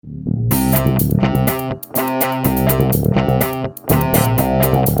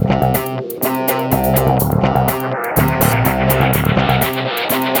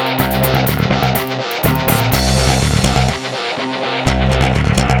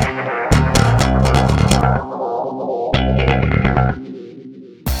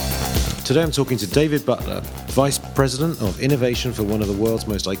Today I'm talking to David Butler, Vice President of Innovation for one of the world's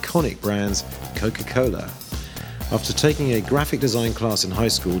most iconic brands, Coca-Cola. After taking a graphic design class in high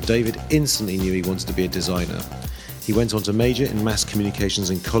school, David instantly knew he wanted to be a designer. He went on to major in mass communications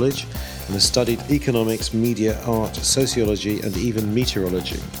in college and has studied economics, media, art, sociology and even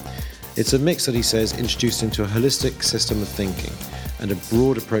meteorology. It's a mix that he says introduced him to a holistic system of thinking and a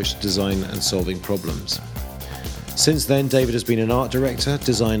broad approach to design and solving problems. Since then, David has been an art director,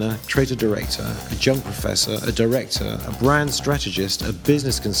 designer, creative director, adjunct professor, a director, a brand strategist, a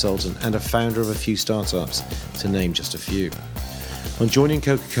business consultant, and a founder of a few startups, to name just a few. On joining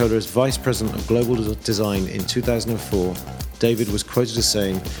Coca-Cola as Vice President of Global Design in 2004, David was quoted as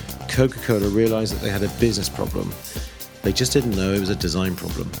saying, Coca-Cola realized that they had a business problem. They just didn't know it was a design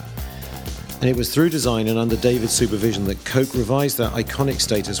problem. And it was through design and under David's supervision that Coke revised their iconic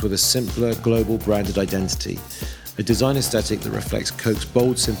status with a simpler, global branded identity. A design aesthetic that reflects Coke's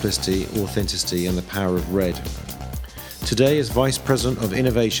bold simplicity, authenticity, and the power of red. Today, as Vice President of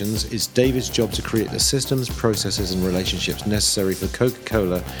Innovations, it's David's job to create the systems, processes, and relationships necessary for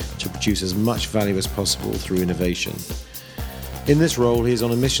Coca-Cola to produce as much value as possible through innovation. In this role, he is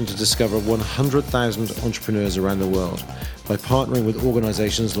on a mission to discover 100,000 entrepreneurs around the world by partnering with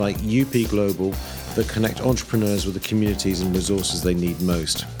organizations like UP Global that connect entrepreneurs with the communities and resources they need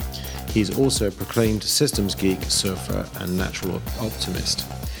most. He is also a proclaimed systems geek, surfer, and natural optimist.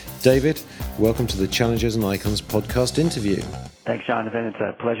 David, welcome to the Challenges and Icons podcast interview. Thanks, Jonathan. It's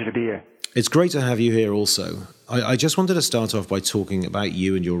a pleasure to be here. It's great to have you here also. I just wanted to start off by talking about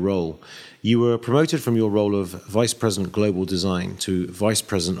you and your role. You were promoted from your role of Vice President Global Design to Vice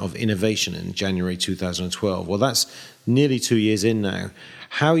President of Innovation in January 2012. Well, that's nearly 2 years in now.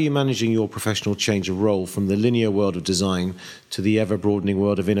 How are you managing your professional change of role from the linear world of design to the ever-broadening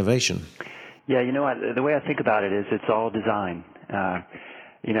world of innovation? Yeah, you know what? The way I think about it is it's all design.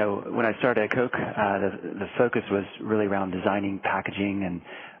 When I started at Coke, the focus was really around designing packaging and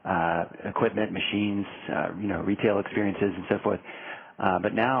equipment, machines, retail experiences and so forth.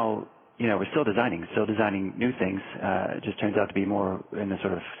 But now, we're still designing new things. It just turns out to be more in the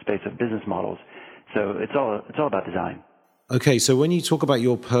sort of space of business models. So it's all about design. Okay, so when you talk about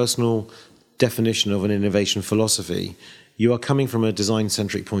your personal definition of an innovation philosophy, you are coming from a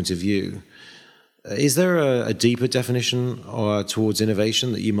design-centric point of view. Is there a deeper definition towards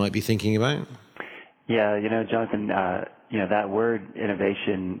innovation that you might be thinking about? Yeah, Jonathan, that word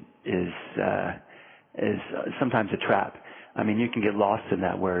innovation is sometimes a trap. I mean, you can get lost in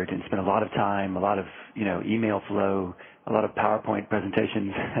that word and spend a lot of time, a lot of, email flow, a lot of PowerPoint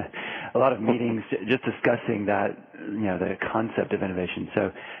presentations, a lot of meetings just discussing that, the concept of innovation.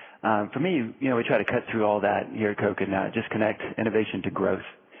 So for me, we try to cut through all that here at Coke and just connect innovation to growth.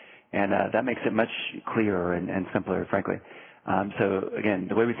 And that makes it much clearer and simpler, frankly. So again,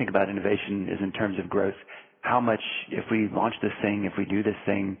 the way we think about innovation is in terms of growth. How much, if we launch this thing, if we do this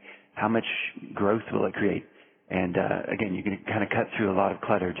thing, how much growth will it create? And again, you can kind of cut through a lot of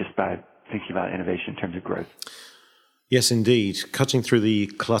clutter just by thinking about innovation in terms of growth. Yes, indeed. Cutting through the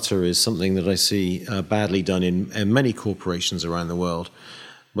clutter is something that I see badly done in many corporations around the world.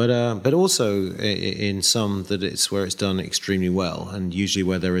 But also in some that it's where it's done extremely well, and usually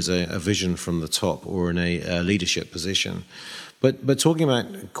where there is a vision from the top or in a leadership position. But talking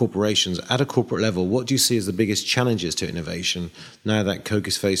about corporations, at a corporate level, what do you see as the biggest challenges to innovation now that Coke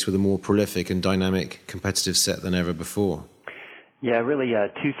is faced with a more prolific and dynamic competitive set than ever before? Yeah, really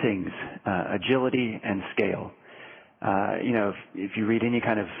two things, agility and scale. If you read any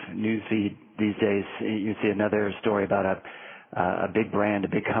kind of news feed these days, you see another story about a big brand, a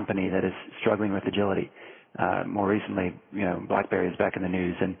big company that is struggling with agility. More recently, BlackBerry is back in the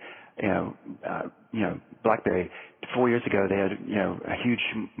news, and BlackBerry 4 years ago they had a huge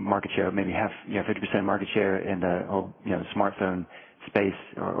market share, maybe 50% market share in the whole smartphone space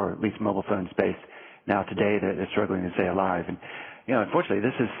or at least mobile phone space. Now today they're struggling to stay alive, and unfortunately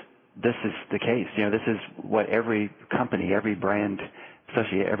this is the case. This is what every company, every brand,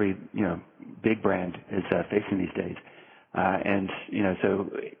 especially every big brand is facing these days.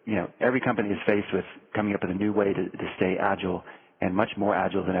 Every company is faced with coming up with a new way to stay agile and much more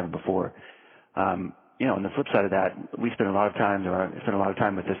agile than ever before. On the flip side of that, I spend a lot of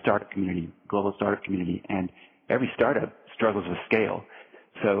time with the startup community, global startup community, and every startup struggles with scale.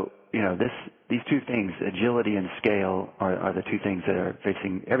 So, these two things, agility and scale, are the two things that are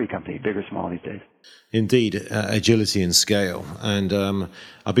facing every company, big or small, these days. Indeed, agility and scale. And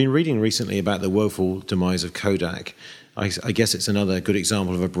I've been reading recently about the woeful demise of Kodak. I guess it's another good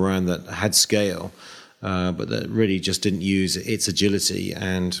example of a brand that had scale, but that really just didn't use its agility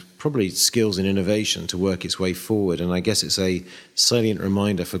and probably skills in innovation to work its way forward. And I guess it's a salient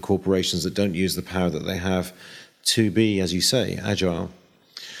reminder for corporations that don't use the power that they have to be, as you say, agile.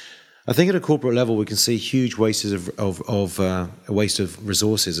 I think at a corporate level, we can see huge wastes waste of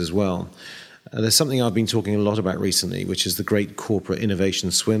resources as well. There's something I've been talking a lot about recently, which is the great corporate innovation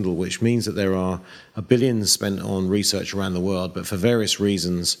swindle, which means that there are billions spent on research around the world, but for various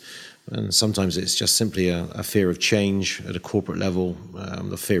reasons, and sometimes it's just simply a fear of change at a corporate level,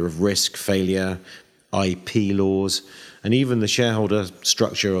 the fear of risk, failure, IP laws, and even the shareholder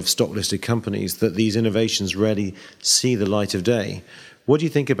structure of stock-listed companies, that these innovations rarely see the light of day. What do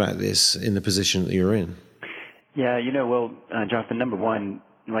you think about this in the position that you're in? Yeah, Jonathan, number one,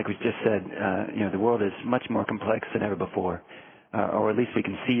 like we just said, the world is much more complex than ever before, or at least we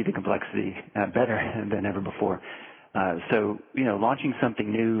can see the complexity better than ever before. So, launching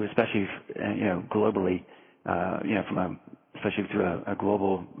something new, especially, globally, especially through a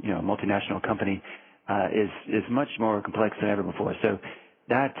global, multinational company, is much more complex than ever before. So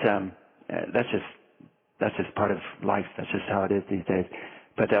that's just part of life. That's just how it is these days.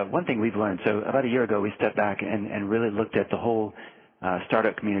 But one thing we've learned, so about a year ago, we stepped back and really looked at the whole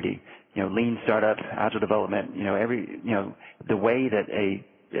startup community, lean startup, agile development, the way that a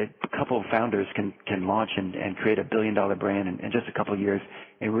couple of founders can launch and create $1 billion brand in just a couple of years,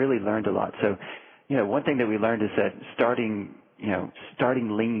 and really learned a lot. So, one thing that we learned is that starting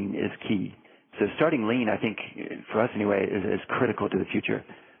lean is key. So starting lean, I think, for us anyway, is critical to the future.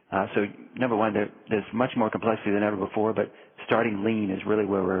 So number one, there's much more complexity than ever before, but starting lean is really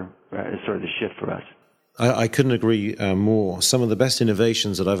where is sort of the shift for us. I couldn't agree more. Some of the best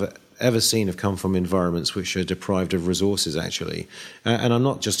innovations that I've ever seen have come from environments which are deprived of resources, actually. And I'm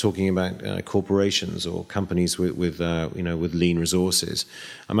not just talking about corporations or companies with lean resources.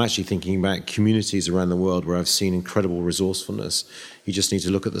 I'm actually thinking about communities around the world where I've seen incredible resourcefulness. You just need to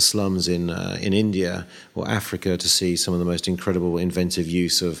look at the slums in India or Africa to see some of the most incredible inventive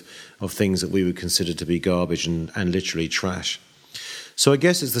use of things that we would consider to be garbage and literally trash. So I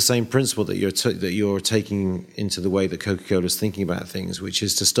guess it's the same principle that you're taking into the way that Coca-Cola is thinking about things, which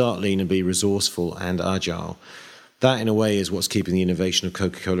is to start lean and be resourceful and agile. That, in a way, is what's keeping the innovation of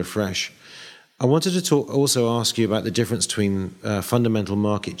Coca-Cola fresh. I wanted to also ask you about the difference between fundamental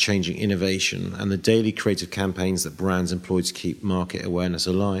market-changing innovation and the daily creative campaigns that brands employ to keep market awareness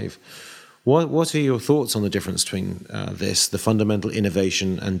alive. What are your thoughts on the difference between the fundamental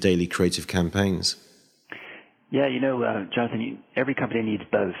innovation and daily creative campaigns? Yeah, Jonathan, every company needs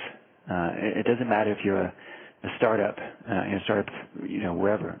both. It doesn't matter if you're a startup,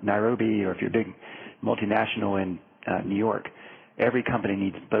 wherever, Nairobi, or if you're a big multinational in New York. Every company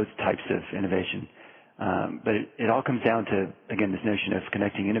needs both types of innovation. But it all comes down to, again, this notion of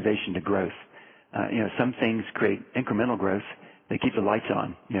connecting innovation to growth. Some things create incremental growth. They keep the lights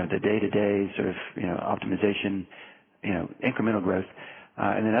on, the day-to-day sort of, optimization, incremental growth.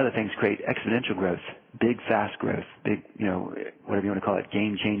 And then other things create exponential growth, big, fast growth, big, whatever you want to call it,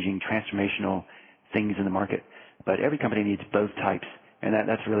 game-changing, transformational things in the market. But every company needs both types, and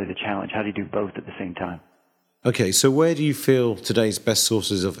that's really the challenge. How do you do both at the same time? Okay, so where do you feel today's best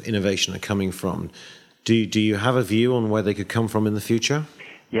sources of innovation are coming from? Do you have a view on where they could come from in the future?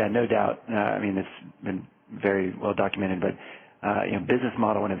 Yeah, no doubt. It's been very well documented, but business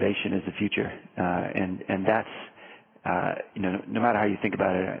model innovation is the future, and that's no matter how you think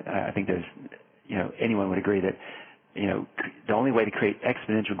about it, I think there's anyone would agree that the only way to create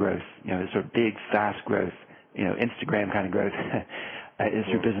exponential growth, sort of big, fast growth, Instagram kind of growth, is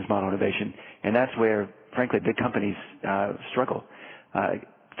through business model innovation, and that's where, frankly, big companies struggle.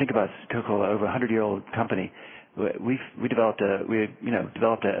 Think about Coca-Cola, over 100-year-old company. We developed a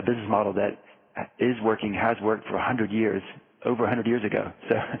business model that is working, has worked for 100 years, over 100 years ago.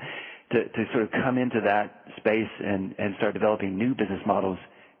 So to sort of come into that space and start developing new business models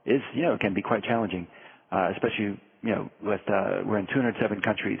is, can be quite challenging, especially, with we're in 207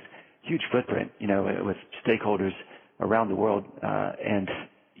 countries, huge footprint, with stakeholders around the world, and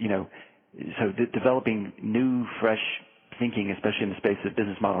so developing new, fresh thinking, especially in the space of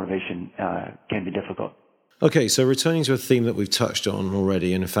business model innovation, can be difficult. Okay, so returning to a theme that we've touched on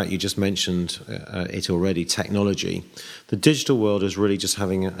already, and in fact you just mentioned it already, technology. The digital world is really just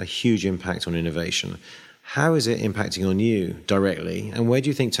having a huge impact on innovation. How is it impacting on you directly, and where do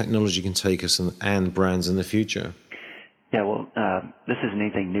you think technology can take us and brands in the future? Yeah, well, this isn't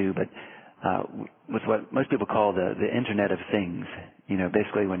anything new, but with what most people call the Internet of Things,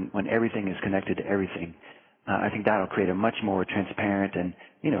 basically when everything is connected to everything, I think that'll create a much more transparent and,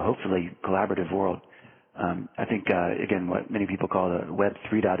 hopefully collaborative world. I think, again, what many people call the Web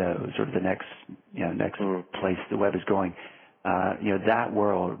 3.0, sort of the next place the web is going, that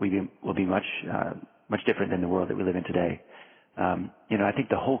world will be much different than the world that we live in today. I think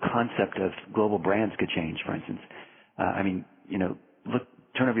the whole concept of global brands could change, for instance.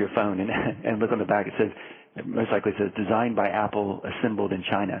 Turn over your phone and look on the back. It says, most likely it says, designed by Apple, assembled in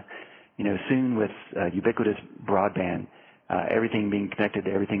China. Soon with ubiquitous broadband, everything being connected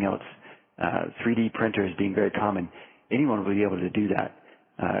to everything else, 3D printers being very common, anyone will be able to do that.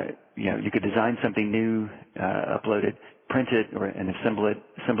 You could design something new, upload it, print it, and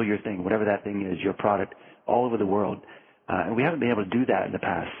assemble your thing, whatever that thing is, your product, all over the world. And we haven't been able to do that in the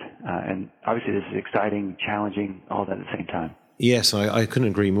past. And obviously this is exciting, challenging, all that at the same time. Yes, I couldn't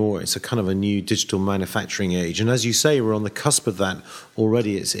agree more. It's a kind of a new digital manufacturing age. And as you say, we're on the cusp of that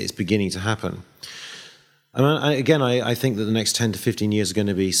already. It's beginning to happen. I think that the next 10 to 15 years are going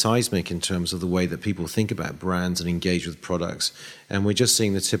to be seismic in terms of the way that people think about brands and engage with products. And we're just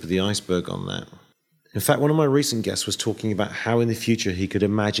seeing the tip of the iceberg on that. In fact, one of my recent guests was talking about how in the future he could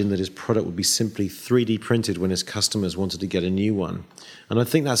imagine that his product would be simply 3D printed when his customers wanted to get a new one. And I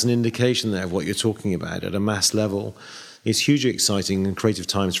think that's an indication there of what you're talking about at a mass level. It's hugely exciting and creative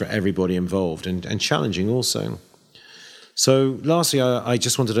times for everybody involved and challenging also. So lastly, I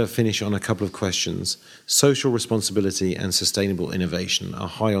just wanted to finish on a couple of questions. Social responsibility and sustainable innovation are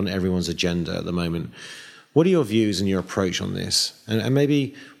high on everyone's agenda at the moment. What are your views and your approach on this? And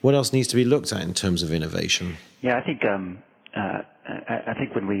maybe what else needs to be looked at in terms of innovation? Yeah, I think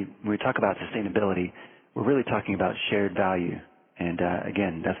when we talk about sustainability, we're really talking about shared value. And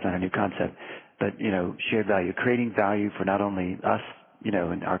again, that's not a new concept, but shared value, creating value for not only us, in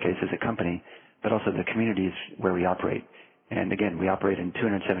our case as a company, but also the communities where we operate. And again, we operate in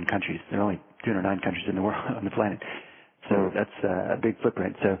 207 countries. There are only 209 countries in the world on the planet, so that's a big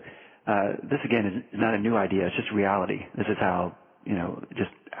footprint. So this again is not a new idea; it's just reality. This is how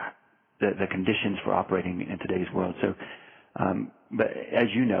just the conditions for operating in today's world. So, but as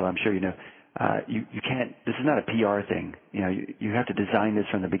you know, I'm sure you know, you can't. This is not a PR thing. You have to design this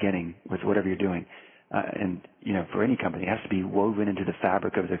from the beginning with whatever you're doing. And for any company, it has to be woven into the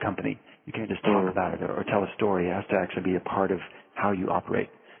fabric of the company. You can't just talk about it or tell a story. It has to actually be a part of how you operate.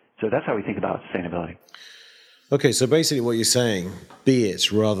 So that's how we think about sustainability. Okay, so basically what you're saying, be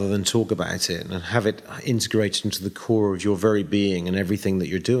it rather than talk about it and have it integrated into the core of your very being and everything that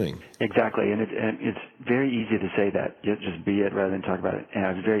you're doing. Exactly, and it's very easy to say that, just be it rather than talk about it. And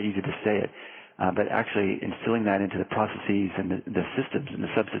it's very easy to say it. But actually instilling that into the processes and the systems and the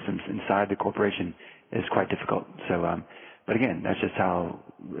subsystems inside the corporation is quite difficult. So, but again, that's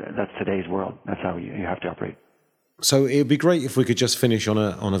today's world. That's how you have to operate. So it would be great if we could just finish on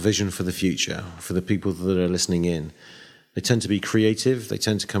a vision for the future for the people that are listening in. They tend to be creative. They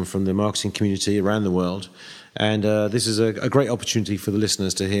tend to come from the marketing community around the world. And this is a great opportunity for the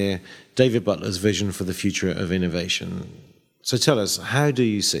listeners to hear David Butler's vision for the future of innovation. So tell us, how do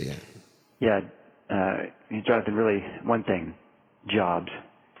you see it? Yeah, Jonathan, really one thing, jobs.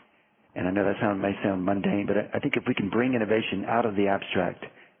 And I know that may sound mundane, but I think if we can bring innovation out of the abstract,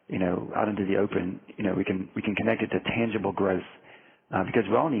 out into the open, we can connect it to tangible growth, because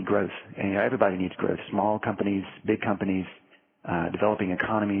we all need growth, and everybody needs growth. Small companies, big companies, developing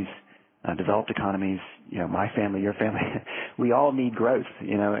economies, developed economies. My family, your family, we all need growth.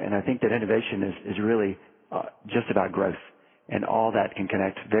 And I think that innovation is really just about growth, and all that can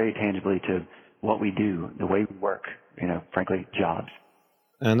connect very tangibly to what we do, the way we work. Frankly, jobs.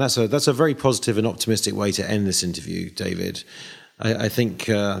 And that's a very positive and optimistic way to end this interview, David. I think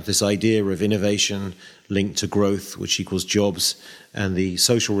this idea of innovation linked to growth, which equals jobs, and the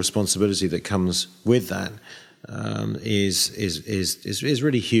social responsibility that comes with that is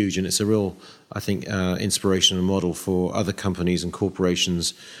really huge, and it's a real, I think, inspirational model for other companies and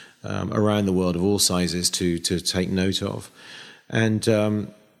corporations around the world of all sizes to take note of, and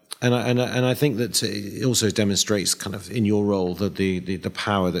I think that it also demonstrates kind of in your role that the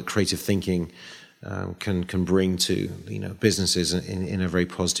power that creative thinking can bring to businesses in a very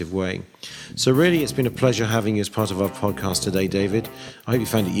positive way. So really, it's been a pleasure having you as part of our podcast today, David. I hope you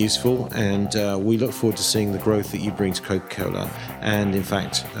found it useful, and we look forward to seeing the growth that you bring to Coca-Cola, and in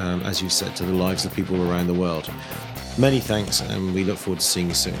fact, as you said, to the lives of people around the world. Many thanks, and we look forward to seeing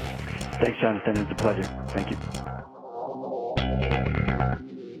you soon. Thanks, Jonathan. It's a pleasure. Thank you.